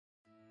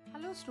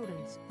Hello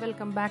students,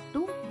 welcome back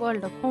to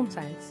World of Home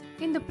Science.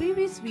 In the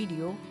previous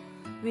video,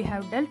 we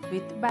have dealt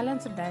with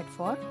balanced diet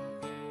for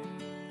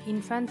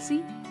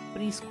infancy,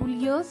 preschool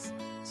years,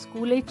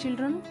 school age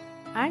children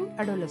and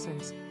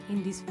adolescents.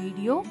 In this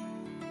video,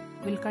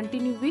 we'll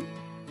continue with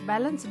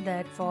balanced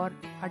diet for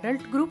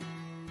adult group,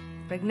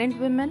 pregnant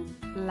women,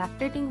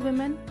 lactating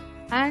women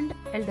and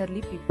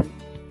elderly people.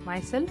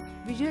 Myself,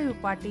 Vijay U.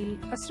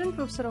 Patil, Assistant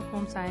Professor of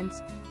Home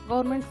Science,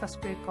 Government First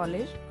Grade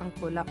College,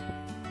 Ankola.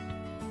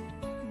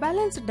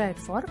 Balanced diet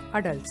for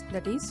adults,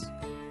 that is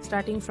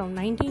starting from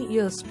 19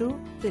 years to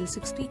till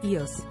 60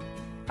 years.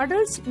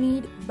 Adults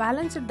need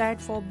balanced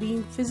diet for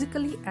being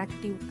physically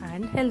active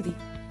and healthy.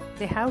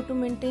 They have to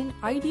maintain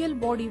ideal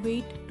body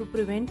weight to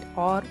prevent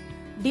or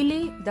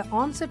delay the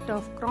onset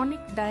of chronic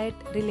diet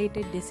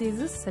related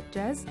diseases such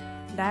as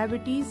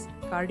diabetes,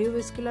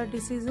 cardiovascular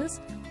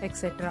diseases,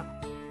 etc.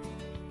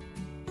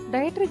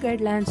 Dietary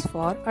guidelines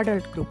for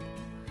adult group.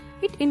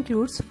 It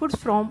includes foods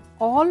from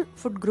all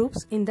food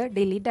groups in the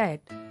daily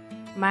diet.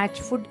 Match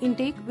food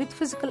intake with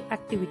physical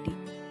activity.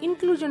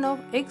 Inclusion of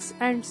eggs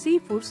and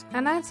seafoods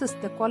enhances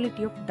the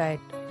quality of diet.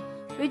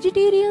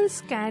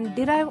 Vegetarians can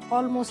derive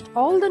almost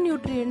all the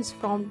nutrients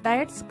from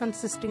diets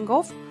consisting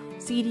of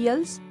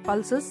cereals,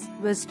 pulses,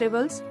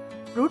 vegetables,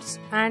 fruits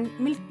and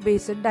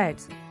milk-based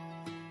diets.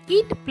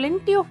 Eat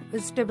plenty of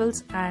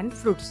vegetables and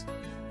fruits.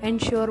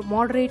 Ensure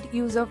moderate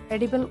use of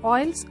edible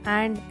oils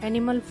and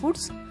animal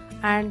foods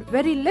and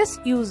very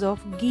less use of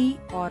ghee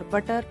or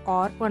butter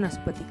or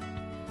vanaspati.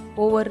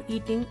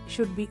 Overeating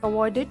should be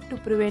avoided to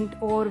prevent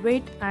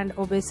overweight and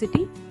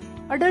obesity.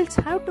 Adults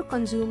have to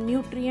consume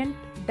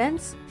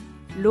nutrient-dense,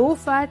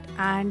 low-fat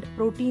and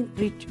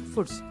protein-rich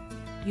foods.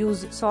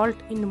 Use salt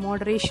in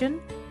moderation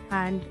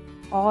and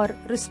or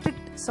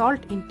restrict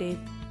salt intake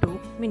to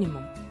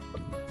minimum.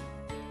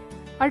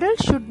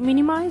 Adults should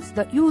minimize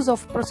the use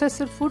of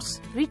processed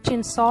foods rich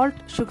in salt,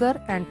 sugar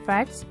and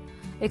fats.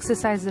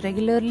 Exercise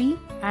regularly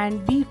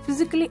and be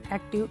physically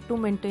active to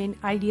maintain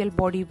ideal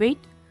body weight.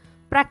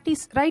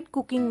 Practice right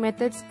cooking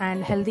methods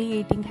and healthy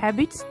eating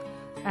habits,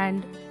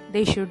 and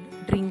they should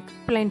drink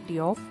plenty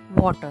of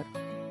water.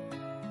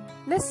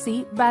 Let's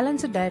see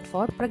balanced diet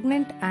for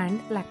pregnant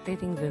and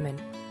lactating women.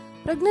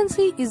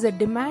 Pregnancy is a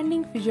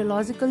demanding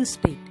physiological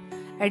state.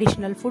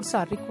 Additional foods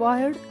are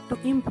required to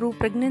improve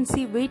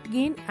pregnancy weight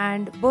gain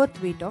and birth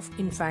weight of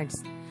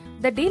infants.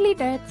 The daily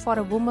diet for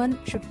a woman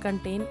should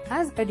contain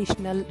as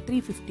additional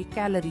 350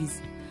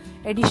 calories,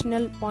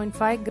 additional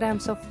 0.5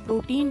 grams of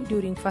protein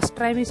during first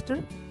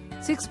trimester,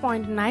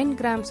 6.9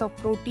 grams of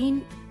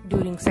protein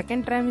during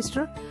second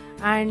trimester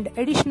and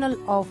additional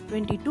of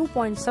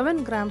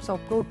 22.7 grams of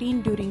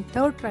protein during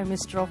third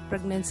trimester of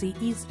pregnancy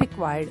is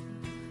required.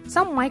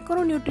 Some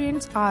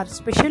micronutrients are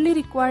specially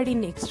required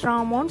in extra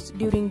amounts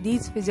during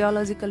these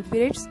physiological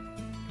periods.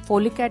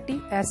 Folic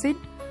acid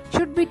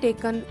should be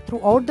taken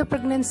throughout the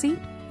pregnancy.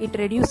 It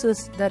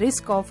reduces the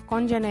risk of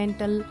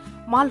congenital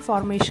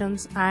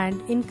malformations and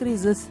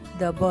increases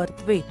the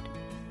birth weight.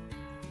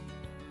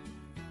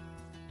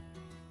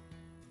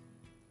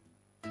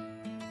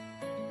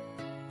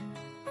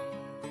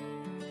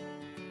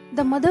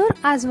 The mother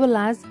as well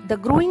as the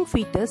growing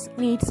fetus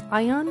needs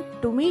iron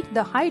to meet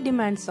the high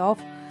demands of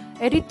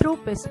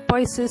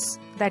erythropoiesis,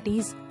 that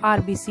is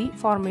RBC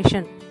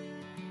formation.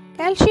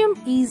 Calcium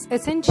is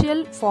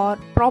essential for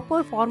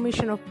proper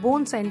formation of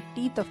bones and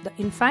teeth of the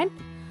infant,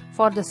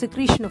 for the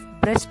secretion of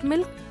breast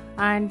milk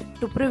and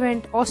to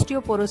prevent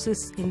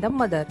osteoporosis in the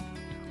mother.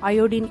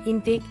 Iodine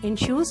intake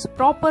ensures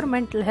proper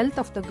mental health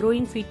of the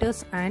growing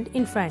fetus and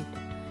infant.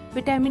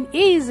 Vitamin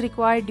A is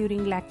required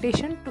during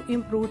lactation to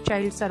improve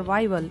child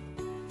survival.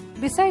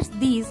 Besides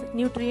these,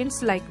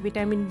 nutrients like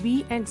vitamin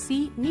B and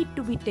C need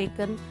to be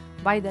taken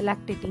by the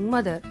lactating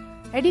mother.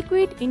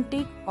 Adequate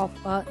intake of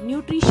a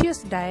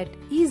nutritious diet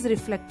is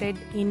reflected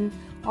in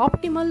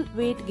optimal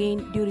weight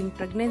gain during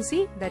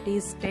pregnancy, that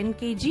is 10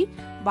 kg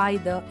by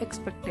the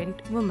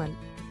expectant woman.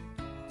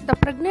 The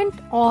pregnant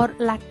or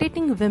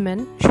lactating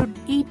women should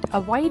eat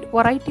a wide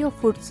variety of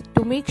foods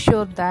to make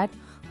sure that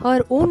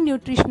her own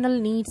nutritional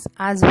needs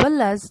as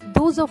well as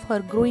those of her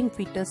growing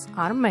fetus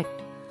are met.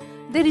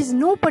 There is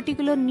no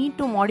particular need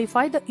to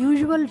modify the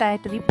usual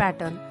dietary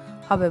pattern.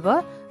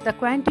 However, the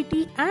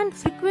quantity and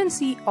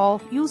frequency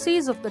of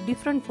usage of the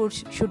different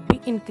foods should be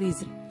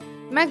increased.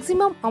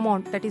 Maximum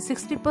amount, that is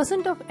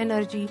 60% of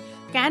energy,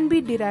 can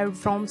be derived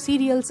from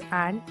cereals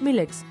and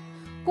millets.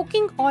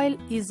 Cooking oil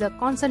is a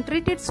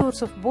concentrated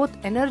source of both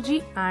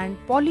energy and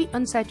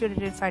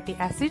polyunsaturated fatty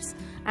acids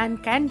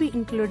and can be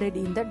included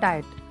in the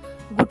diet.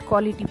 Good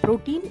quality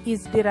protein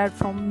is derived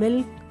from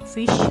milk,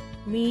 fish,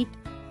 meat,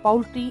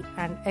 poultry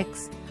and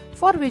eggs.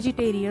 For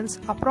vegetarians,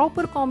 a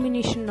proper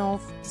combination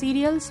of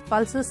cereals,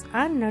 pulses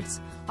and nuts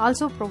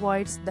also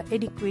provides the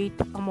adequate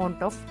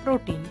amount of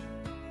protein.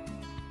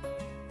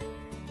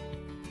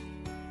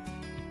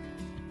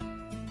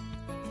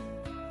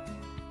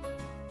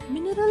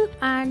 Mineral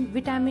and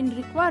vitamin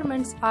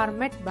requirements are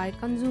met by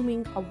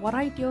consuming a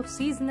variety of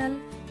seasonal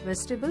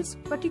vegetables,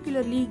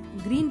 particularly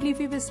green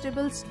leafy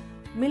vegetables,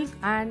 milk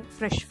and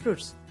fresh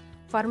fruits.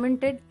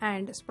 Fermented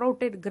and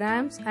sprouted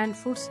grams and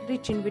foods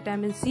rich in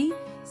vitamin C,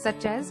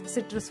 such as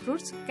citrus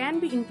fruits,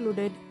 can be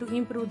included to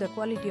improve the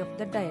quality of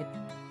the diet.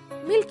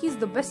 Milk is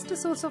the best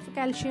source of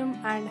calcium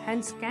and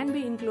hence can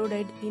be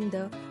included in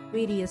the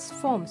various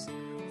forms.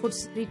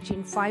 Foods rich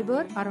in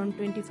fiber, around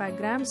 25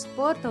 grams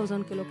per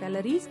 1000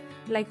 kilocalories,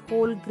 like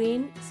whole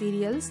grain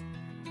cereals,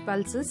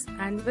 pulses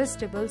and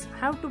vegetables,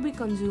 have to be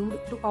consumed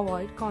to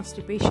avoid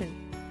constipation.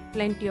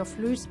 Plenty of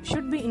fluids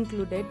should be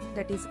included,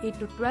 that is 8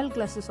 to 12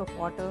 glasses of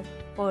water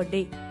per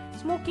day.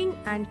 Smoking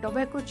and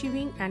tobacco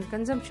chewing and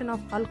consumption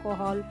of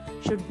alcohol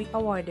should be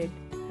avoided.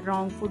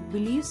 Wrong food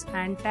beliefs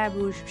and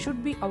taboos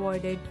should be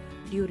avoided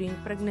during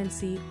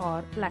pregnancy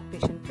or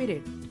lactation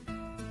period.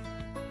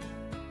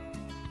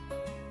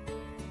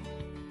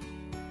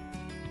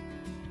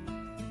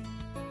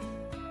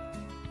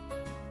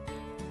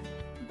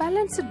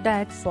 Balanced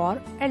diet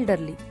for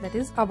elderly, that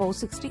is above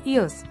 60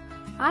 years.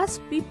 As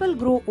people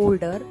grow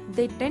older,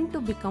 they tend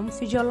to become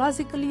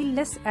physiologically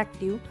less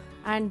active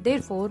and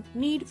therefore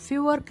need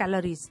fewer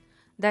calories.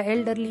 The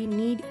elderly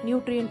need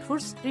nutrient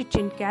foods rich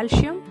in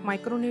calcium,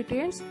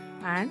 micronutrients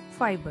and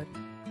fiber.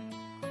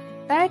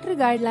 Dietary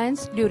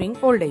guidelines during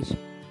old age.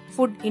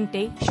 Food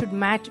intake should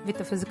match with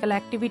the physical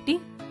activity.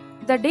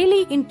 The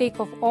daily intake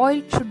of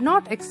oil should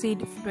not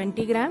exceed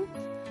 20 grams.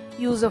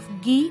 Use of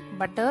ghee,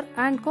 butter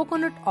and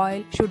coconut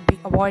oil should be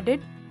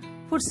avoided.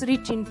 Foods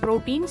rich in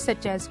protein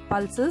such as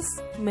pulses,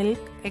 milk,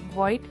 egg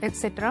white,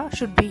 etc.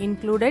 should be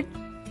included.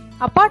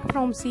 Apart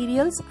from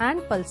cereals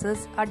and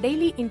pulses, a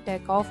daily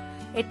intake of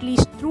at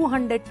least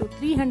 200 to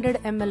 300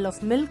 ml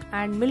of milk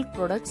and milk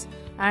products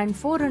and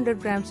 400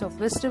 grams of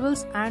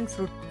vegetables and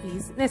fruit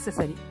is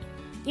necessary.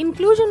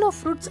 Inclusion of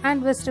fruits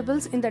and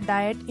vegetables in the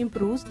diet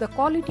improves the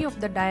quality of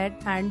the diet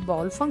and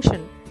bowel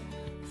function.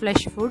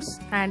 Flesh foods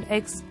and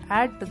eggs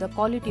add to the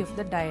quality of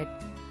the diet.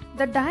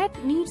 The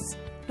diet needs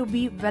to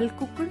be well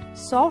cooked,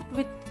 soft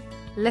with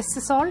less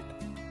salt,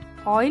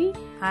 oil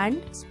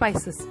and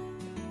spices.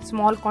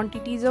 Small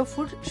quantities of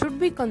food should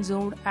be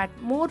consumed at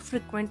more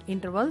frequent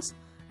intervals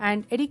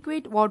and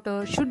adequate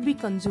water should be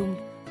consumed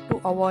to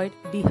avoid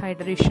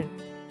dehydration.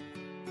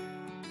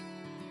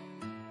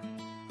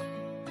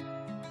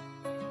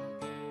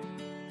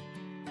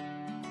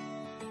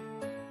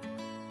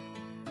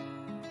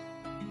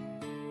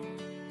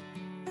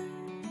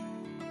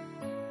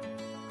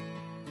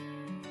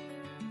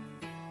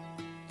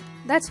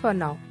 That's for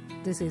now.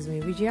 This is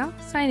me Vijaya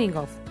signing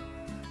off.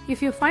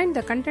 If you find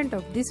the content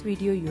of this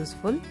video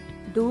useful,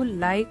 do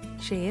like,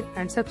 share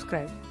and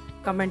subscribe.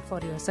 Comment for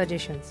your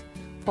suggestions.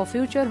 For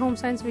future home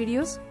science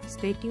videos,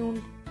 stay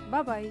tuned.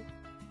 Bye bye.